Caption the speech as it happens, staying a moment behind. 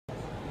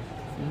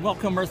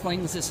Welcome,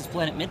 Earthlings. This is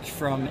Planet Mitch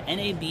from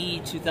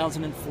NAB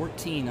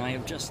 2014. I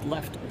have just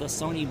left the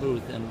Sony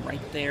booth, and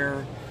right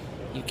there,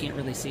 you can't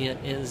really see it,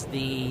 is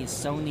the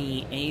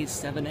Sony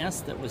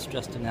A7s that was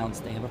just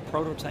announced. They have a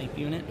prototype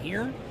unit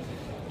here,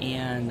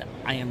 and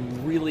I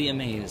am really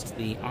amazed.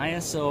 The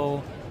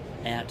ISO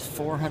at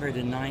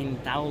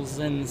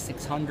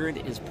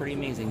 409,600 is pretty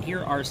amazing.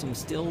 Here are some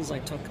stills I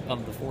took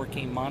of the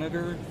 4K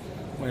monitor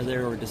where they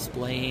were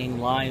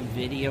displaying live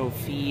video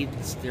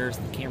feeds. There's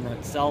the camera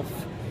itself.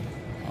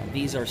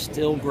 These are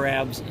still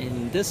grabs,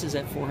 and this is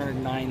at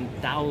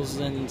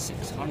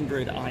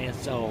 409,600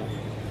 ISO.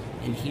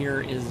 And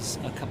here is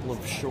a couple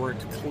of short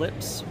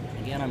clips.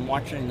 Again, I'm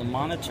watching the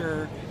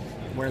monitor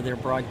where they're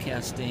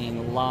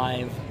broadcasting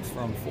live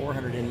from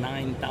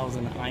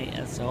 409,000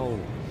 ISO.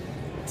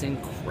 It's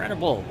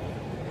incredible.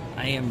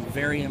 I am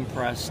very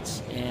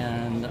impressed,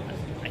 and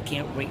I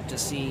can't wait to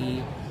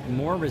see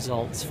more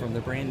results from the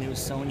brand new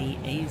Sony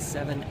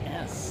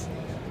A7s.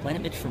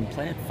 Planet Mitch from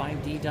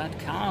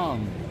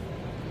planet5d.com.